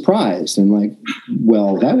and surprised and like,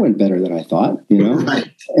 well, that went better than I thought, right.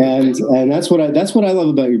 And that's what I love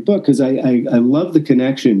about your book, because I love the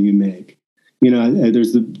connection you make.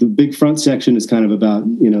 There's the big front section is kind of about,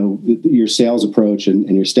 your sales approach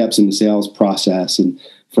and your steps in the sales process, and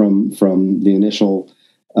from the initial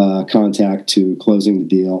contact to closing the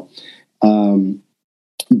deal.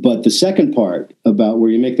 But the second part, about where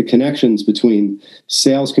you make the connections between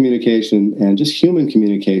sales communication and just human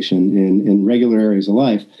communication in regular areas of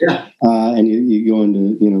life. Yeah. And you go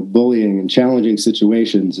into, bullying and challenging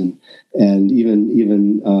situations and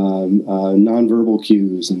even nonverbal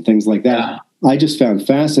cues and things like that. Yeah. I just found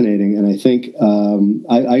fascinating, and I think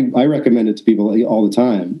I recommend it to people all the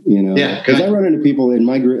time. Because I run into people in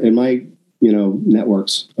my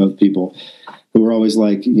networks of people who are always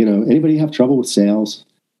like, anybody have trouble with sales?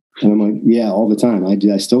 And I'm like, yeah, all the time. I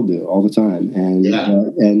do. I still do all the time. And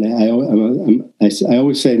I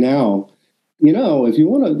always say now, if you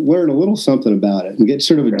want to learn a little something about it and get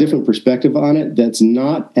sort of a different perspective on it, that's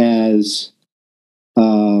not as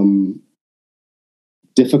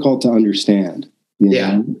difficult to understand.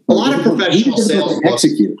 A lot of professional sales books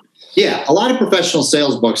execute. Yeah, a lot of professional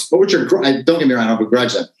sales books, but which are, don't get me wrong, I don't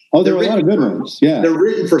begrudge them. Oh, there are a lot of good ones. Yeah, they're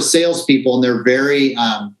written for salespeople, and they're very,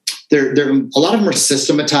 they're a lot of them are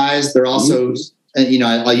systematized. They're also,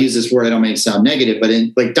 I'll use this word, I don't make it sound negative, but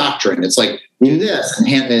in like doctrine, it's like do this,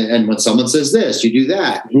 and when someone says this, you do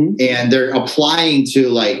that, and they're applying to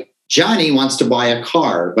like Johnny wants to buy a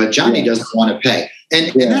car, but Johnny doesn't want to pay. And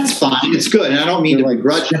that's fine. It's good. And I don't mean to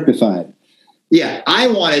begrudge it. Yeah. I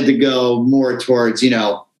wanted to go more towards,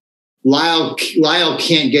 Lyle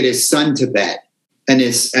can't get his son to bed, and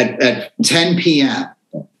it's at 10 p.m.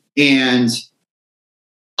 And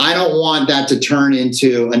I don't want that to turn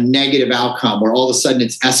into a negative outcome where all of a sudden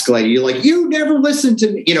it's escalated. You're like, you never listened to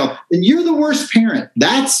me, and you're the worst parent.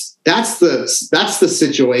 That's the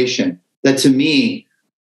situation that to me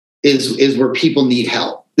is where people need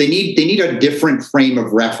help. They need a different frame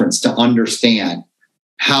of reference to understand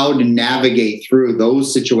how to navigate through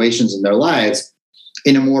those situations in their lives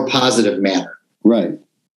in a more positive manner. Right.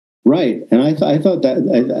 And I thought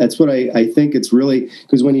that's what I think it's really,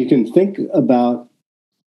 because when you can think about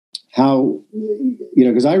how,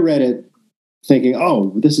 because I read it thinking,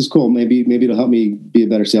 oh, this is cool. Maybe it'll help me be a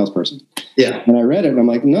better salesperson. Yeah. And I read it and I'm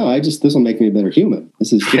like, no, this will make me a better human.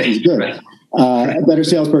 This is good. Right. A better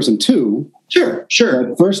salesperson too. Sure.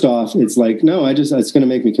 But first off, it's like, no, it's going to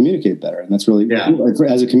make me communicate better. And that's really,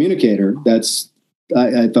 as a communicator,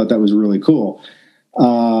 I thought that was really cool.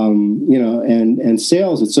 And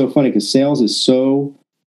sales, it's so funny because sales is so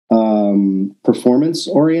performance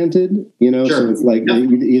oriented, Sure. So it's like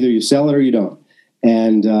either you sell it or you don't.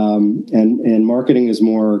 And marketing is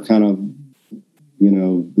more kind of,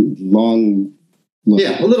 long.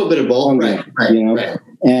 Yeah, a little bit of both. Right. Right.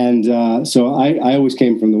 And so I always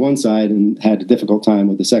came from the one side and had a difficult time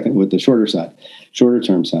with the shorter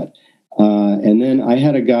term side. And then I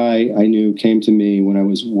had a guy I knew came to me when I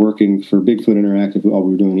was working for Bigfoot Interactive while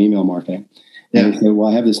we were doing email marketing. And he said, well,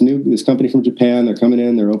 I have this company from Japan. They're coming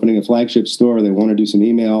in. They're opening a flagship store. They want to do some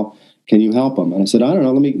email. Can you help them? And I said, I don't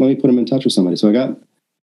know. Let me put them in touch with somebody. So I got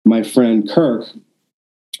my friend Kirk,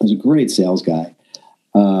 who's a great sales guy,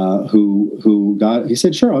 he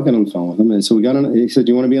said, sure, I'll get on the phone with him. And so we got on. He said,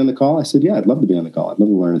 do you want to be on the call? I said, yeah, I'd love to be on the call. I'd love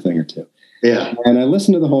to learn a thing or two. Yeah. And I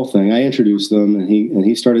listened to the whole thing. I introduced them and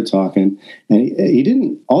he started talking,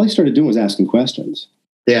 and all he started doing was asking questions.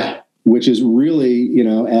 Yeah. Which is really,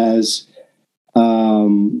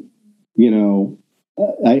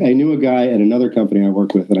 I knew a guy at another company I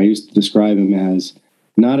worked with, and I used to describe him as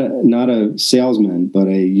not a salesman, but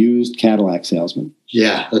a used Cadillac salesman.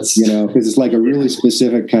 Yeah, that's because it's like a really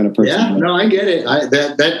specific kind of person. Yeah, no, I get it.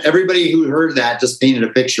 That everybody who heard that just painted a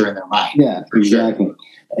picture in their mind. Yeah, exactly. Sure.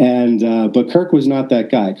 And but Kirk was not that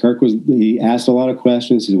guy. He asked a lot of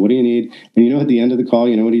questions. He said, "What do you need?" And at the end of the call,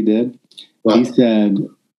 you know what he did? Well, he said,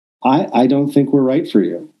 "I don't think we're right for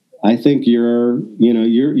you. I think you're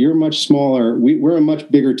much smaller. We're a much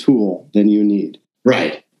bigger tool than you need.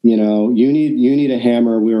 Right. You need a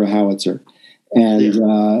hammer. We're a howitzer."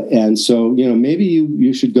 And so maybe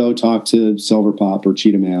you should go talk to Silver Pop or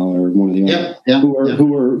Cheetah Mail or one of the others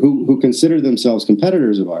who consider themselves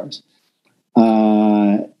competitors of ours.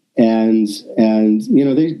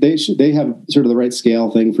 They have sort of the right scale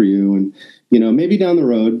thing for you, and maybe down the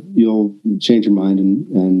road you'll change your mind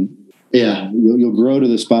and you'll grow to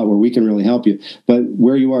the spot where we can really help you. But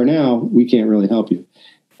where you are now, we can't really help you.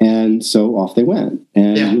 And so off they went.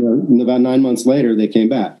 And about 9 months later, they came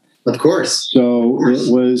back. Of course. So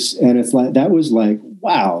it was, and it's like, that was like,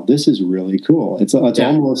 wow, this is really cool. It's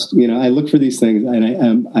almost, I look for these things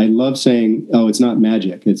and I love saying, oh, it's not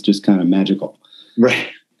magic. It's just kind of magical. Right.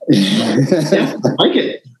 Yeah, I like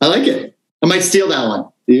it. I might steal that one.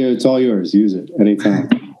 Yeah, it's all yours. Use it anytime.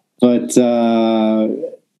 But,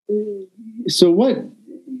 so what,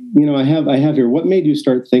 I have here, what made you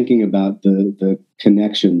start thinking about the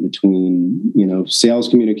connection between, sales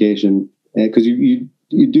communication? Because you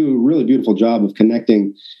do a really beautiful job of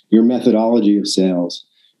connecting your methodology of sales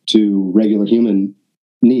to regular human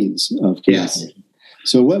needs of communication. Yes.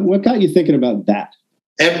 So what got you thinking about that?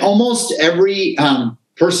 Almost every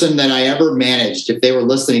person that I ever managed, if they were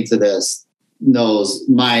listening to this, knows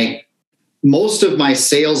most of my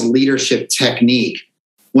sales leadership technique.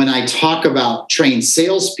 When I talk about trained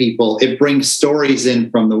salespeople, it brings stories in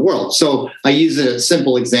from the world. So I use a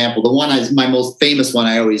simple example. My most famous one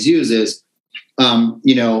I always use is,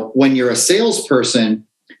 when you're a salesperson,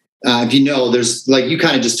 if there's, like you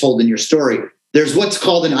kind of just told in your story, there's what's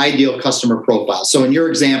called an ideal customer profile. So in your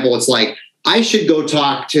example, it's like, I should go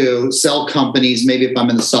sell companies, maybe if I'm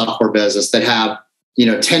in the software business, that have,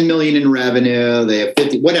 10 million in revenue, they have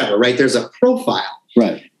 50, whatever, right? There's a profile.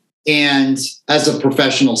 Right. And as a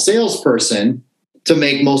professional salesperson, to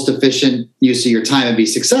make most efficient use of your time and be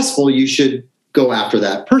successful, you should go after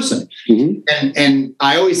that person. Mm-hmm. And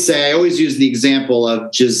I always use the example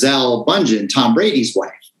of Gisele Bundchen, Tom Brady's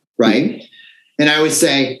wife, right? Mm-hmm. And I always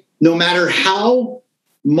say, no matter how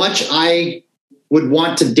much I would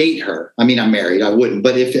want to date her, I mean, I'm married, I wouldn't,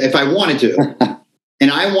 but if I wanted to,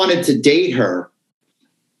 and I wanted to date her,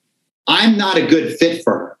 I'm not a good fit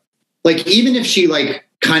for her. Like, even if she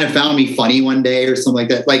kind of found me funny one day or something like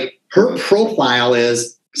that, like, her profile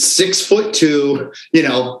is 6'2",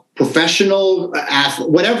 professional athlete,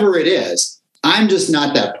 whatever it is. I'm just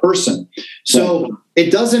not that person. So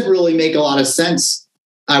it doesn't really make a lot of sense.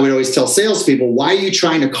 I would always tell salespeople, why are you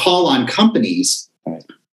trying to call on companies?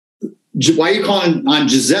 Why are you calling on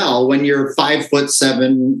Gisele when you're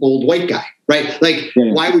 5'7" old white guy, right?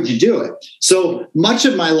 Why would you do it? So much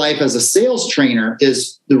of my life as a sales trainer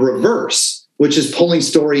is the reverse, which is pulling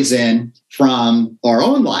stories in from our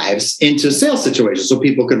own lives into sales situations so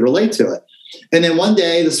people could relate to it. And then one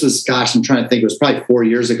day, this was, gosh, I'm trying to think, it was probably 4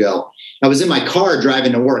 years ago. I was in my car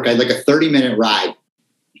driving to work. I had like a 30-minute ride.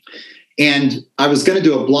 And I was going to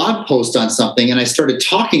do a blog post on something, and I started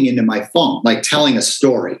talking into my phone, like telling a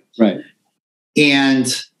story. Right. And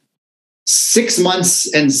 6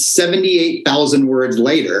 months and 78,000 words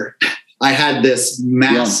later, I had this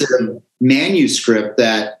massive manuscript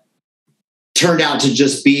that turned out to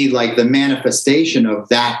just be like the manifestation of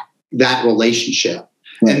that relationship.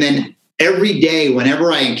 Right. And then every day,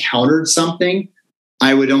 whenever I encountered something,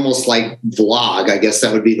 I would almost like vlog. I guess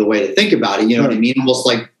that would be the way to think about it. You know what I mean? Almost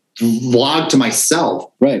like vlog to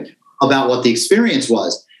myself about what the experience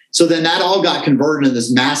was. So then that all got converted in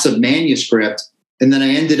this massive manuscript. And then I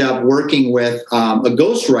ended up working with a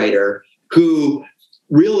ghostwriter who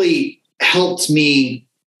really helped me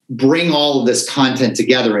bring all of this content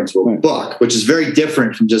together into a book, which is very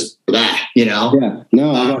different from just that, you know? Yeah,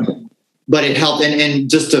 no, I got it. But it helped. And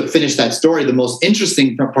just to finish that story, the most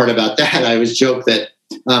interesting part about that, I always joke that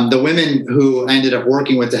the women who I ended up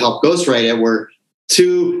working with to help ghostwrite it were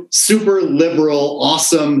two super liberal,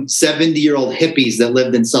 awesome 70-year-old hippies that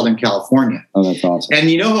lived in Southern California. Oh, that's awesome.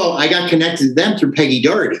 And you know how I got connected to them? Through Peggy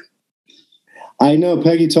Doherty. I know.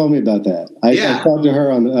 Peggy told me about that. I've talked to her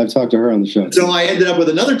on the show. So I ended up with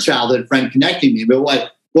another childhood friend connecting me. But what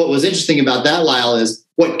was interesting about that, Lyle, is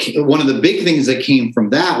one of the big things that came from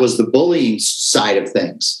that was the bullying side of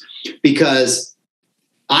things. Because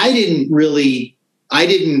I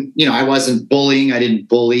wasn't bullying. I didn't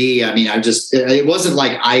bully. I mean, it wasn't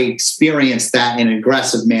like I experienced that in an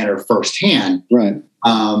aggressive manner firsthand. Right.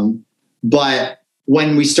 But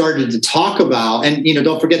when we started to talk about, and,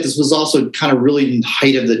 don't forget, this was also kind of really in the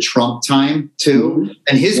height of the Trump time too. Mm-hmm.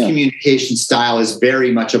 And his communication style is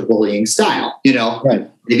very much a bullying style, Right.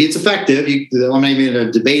 Maybe it's effective. I'm not even in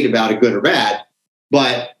a debate about it, good or bad,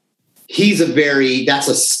 but that's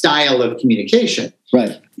a style of communication.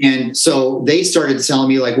 Right. And so they started telling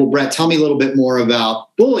me like, well, Brett, tell me a little bit more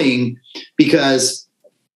about bullying, because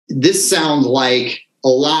this sounds like a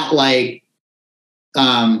lot like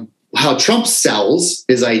how Trump sells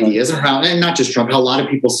his ideas, and not just Trump, how a lot of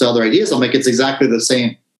people sell their ideas. I'm like, it's exactly the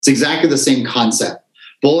same. It's exactly the same concept.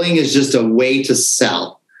 Bullying is just a way to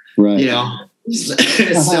sell, right.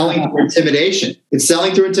 It's selling through intimidation. It's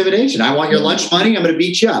selling through intimidation. I want your lunch money. I'm going to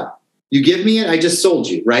beat you up. You give me it. I just sold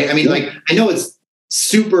you. Right. I mean, I know it's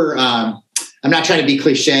super, I'm not trying to be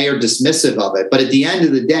cliche or dismissive of it, but at the end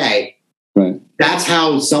of the day, that's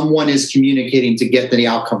how someone is communicating to get the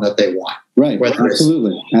outcome that they want. Right. Whether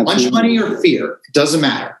Absolutely. it's lunch money or fear, it doesn't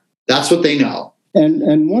matter. That's what they know.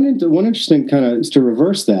 And one interesting kind of is to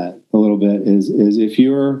reverse that a little bit is if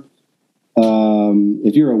you're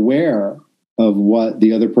aware of what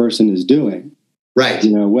the other person is doing, right?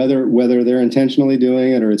 Whether they're intentionally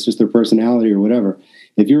doing it or it's just their personality or whatever.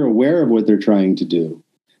 If you're aware of what they're trying to do,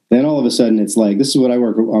 then all of a sudden it's like, this is what I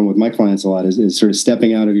work on with my clients a lot is sort of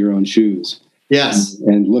stepping out of your own shoes. Yes.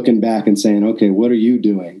 And looking back and saying, okay, what are you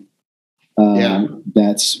doing?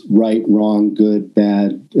 That's right, wrong, good,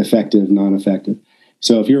 bad, effective, non-effective.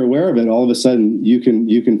 So if you're aware of it, all of a sudden you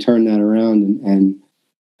can turn that around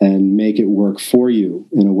and make it work for you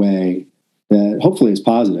in a way that hopefully is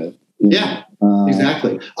positive. Yeah,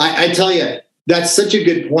 exactly. I tell you, that's such a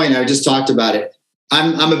good point. I just talked about it.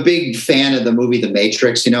 I'm a big fan of the movie The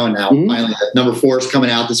Matrix, and now finally number 4 is coming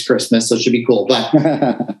out this Christmas, so it should be cool. But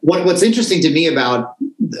what's interesting to me about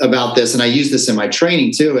this, and I use this in my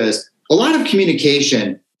training too, is a lot of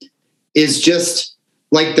communication is just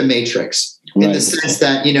like The Matrix in the sense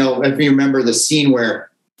that, if you remember the scene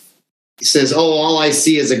where he says, "Oh, all I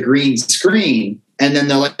see is a green screen." And then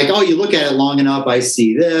they're like, "Oh, you look at it long enough. I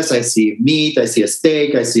see this, I see meat, I see a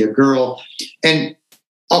steak, I see a girl." And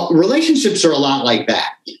relationships are a lot like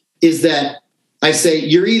that, is that I say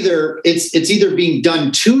it's either being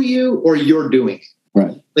done to you or you're doing it.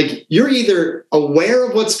 Right. Like you're either aware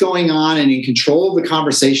of what's going on and in control of the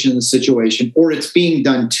conversation and the situation, or it's being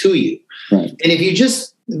done to you. Right. And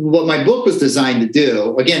if what my book was designed to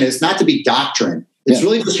do, again, it's not to be doctrine. It's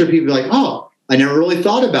really just for people to be like, oh, I never really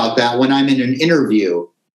thought about that when I'm in an interview,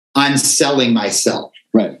 I'm selling myself.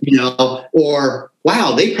 Right. Or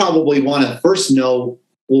wow, they probably want to first know,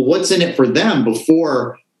 well, what's in it for them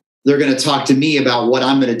before they're going to talk to me about what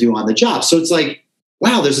I'm going to do on the job. So it's like,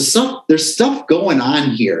 wow, there's stuff going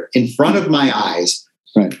on here in front of my eyes.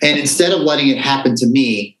 Right. And instead of letting it happen to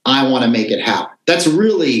me, I want to make it happen. That's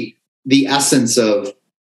really the essence of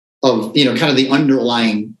kind of the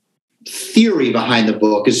underlying theory behind the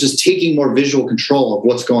book, is just taking more visual control of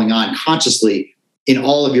what's going on consciously in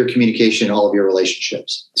all of your communication, all of your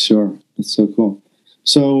relationships. Sure. That's so cool.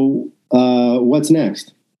 So what's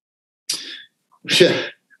next?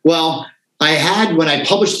 Well, when I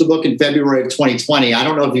published the book in February of 2020, I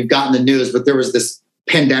don't know if you've gotten the news, but there was this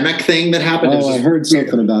pandemic thing that happened. Oh, I heard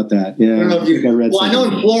something about that. Yeah. I know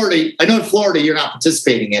in Florida, you're not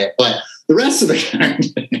participating in it, but the rest of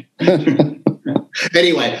the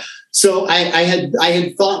anyway. So I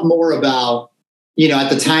had thought more about, at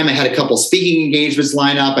the time I had a couple speaking engagements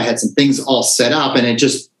lined up. I had some things all set up, and it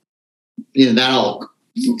just, that all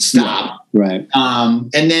stopped. Right.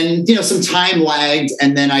 And then, some time lagged,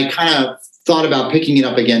 and then I kind of thought about picking it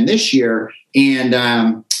up again this year,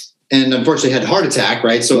 and unfortunately had a heart attack.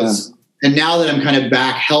 Right. So and now that I'm kind of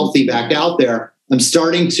back healthy, back out there, I'm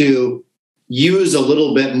starting to use a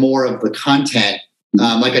little bit more of the content.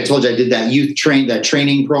 Like I told you, I did that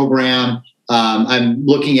training program. I'm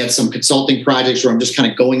looking at some consulting projects where I'm just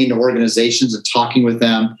kind of going into organizations and talking with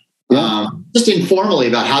them, just informally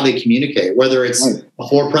about how they communicate, whether it's a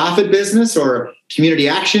for-profit business or community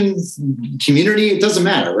actions, it doesn't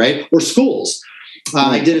matter, right? Or schools.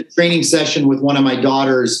 I did a training session with one of my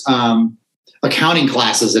daughter's accounting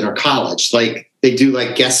classes in her college. Like they do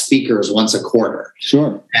guest speakers once a quarter.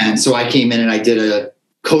 Sure. And so I came in and I did a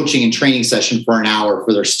coaching and training session for an hour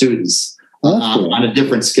for their students on a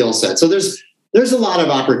different skill set. So there's a lot of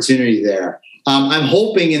opportunity there. I'm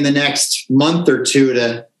hoping in the next month or two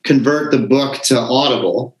to convert the book to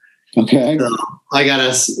Audible. Okay. So I got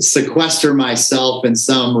to sequester myself in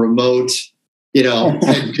some remote, Ted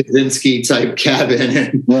Kaczynski type cabin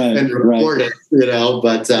and record it,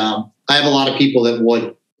 but I have a lot of people that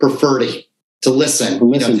would prefer to listen,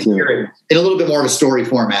 to hear it in a little bit more of a story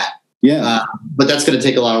format. Yeah. But that's going to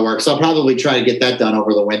take a lot of work. So I'll probably try to get that done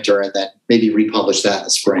over the winter and then maybe republish that in the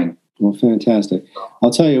spring. Well, fantastic. I'll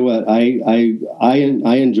tell you what, I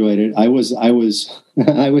enjoyed it. I was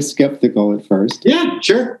skeptical at first. Yeah,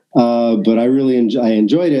 sure. But I really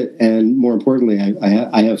enjoyed it. And more importantly,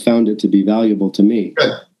 I have found it to be valuable to me.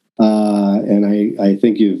 Good. And I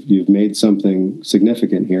think you've made something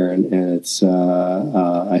significant here, and it's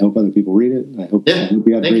I hope other people read it. I hope you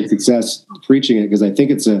have great success preaching it, because I think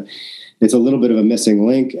it's a little bit of a missing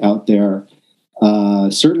link out there.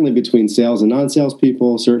 Certainly between sales and non-sales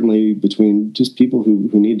people, certainly between just people who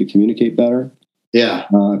need to communicate better. Yeah.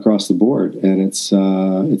 Across the board. And it's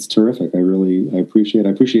terrific. I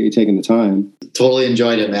appreciate you taking the time. Totally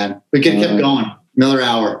enjoyed it, man. We could keep going another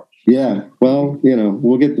hour. Yeah. Well,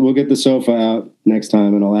 we'll get the sofa out next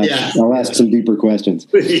time, and I'll ask some deeper questions.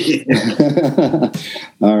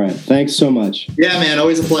 All right. Thanks so much. Yeah, man.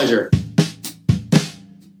 Always a pleasure.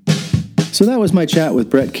 So that was my chat with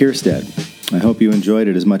Brett Keirstead. I hope you enjoyed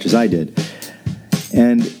it as much as I did.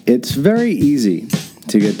 And it's very easy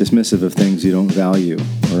to get dismissive of things you don't value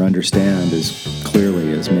or understand as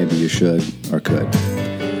clearly as maybe you should or could.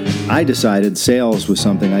 I decided sales was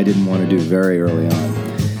something I didn't want to do very early on.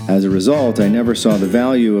 As a result, I never saw the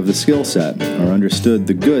value of the skill set or understood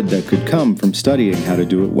the good that could come from studying how to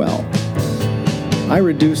do it well. I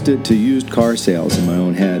reduced it to used car sales in my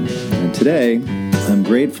own head, and today I'm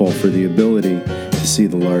grateful for the ability to see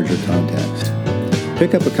the larger context.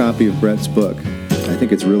 Pick up a copy of Brett's book. I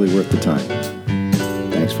think it's really worth the time.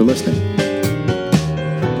 Thanks for listening.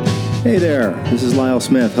 Hey there, this is Lyle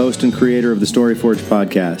Smith, host and creator of the StoryForge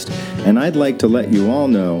podcast, and I'd like to let you all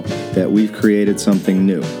know that we've created something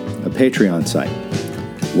new, a Patreon site.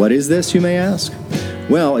 What is this, you may ask?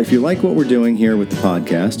 Well, if you like what we're doing here with the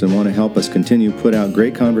podcast and want to help us continue put out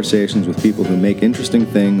great conversations with people who make interesting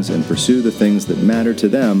things and pursue the things that matter to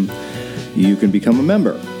them, you can become a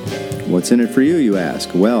member. What's in it for you, you ask?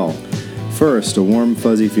 Well, first, a warm,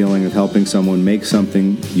 fuzzy feeling of helping someone make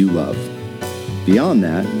something you love. Beyond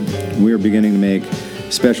that, we're beginning to make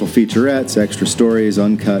special featurettes, extra stories,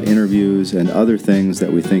 uncut interviews, and other things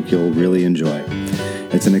that we think you'll really enjoy.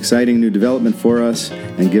 It's an exciting new development for us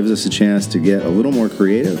and gives us a chance to get a little more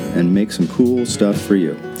creative and make some cool stuff for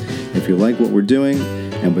you. If you like what we're doing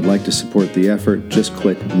and would like to support the effort, just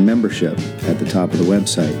click membership at the top of the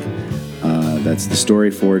website. That's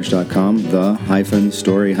thestoryforge.com,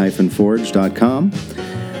 the-story-forge.com.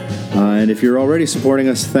 And if you're already supporting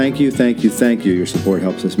us, thank you. Your support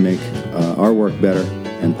helps us make our work better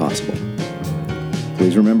and possible.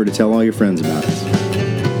 Please remember to tell all your friends about us.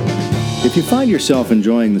 If you find yourself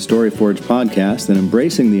enjoying the StoryForge podcast and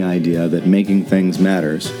embracing the idea that making things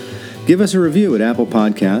matters, give us a review at Apple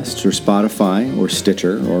Podcasts or Spotify or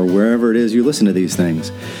Stitcher or wherever it is you listen to these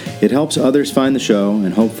things. It helps others find the show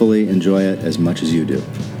and hopefully enjoy it as much as you do.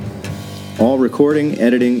 All recording,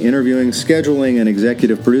 editing, interviewing, scheduling, and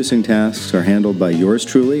executive producing tasks are handled by yours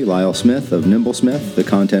truly, Lyle Smith of Nimblesmith, the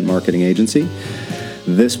content marketing agency.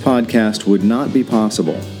 This podcast would not be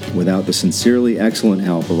possible without the sincerely excellent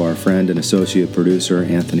help of our friend and associate producer,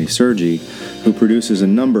 Anthony Sergi, who produces a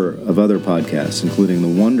number of other podcasts, including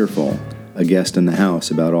the wonderful A Guest in the House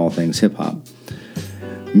about all things hip-hop.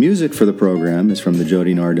 Music for the program is from the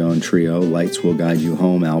Jody Nardone Trio Lights Will Guide You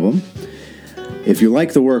Home album. If you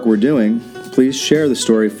like the work we're doing, please share the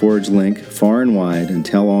Story Forge link far and wide and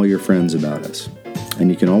tell all your friends about us. And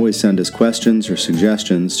you can always send us questions or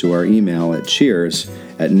suggestions to our email at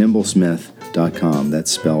cheers@nimblesmith.com. That's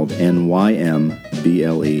spelled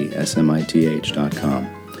NYMBLESMITH.com.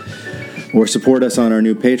 Or support us on our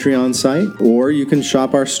new Patreon site, or you can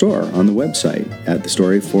shop our store on the website at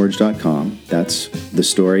thestoryforge.com. That's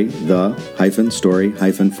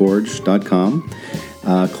story-forge.com.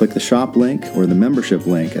 Click the shop link or the membership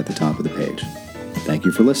link at the top of the page. Thank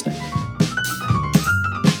you for listening.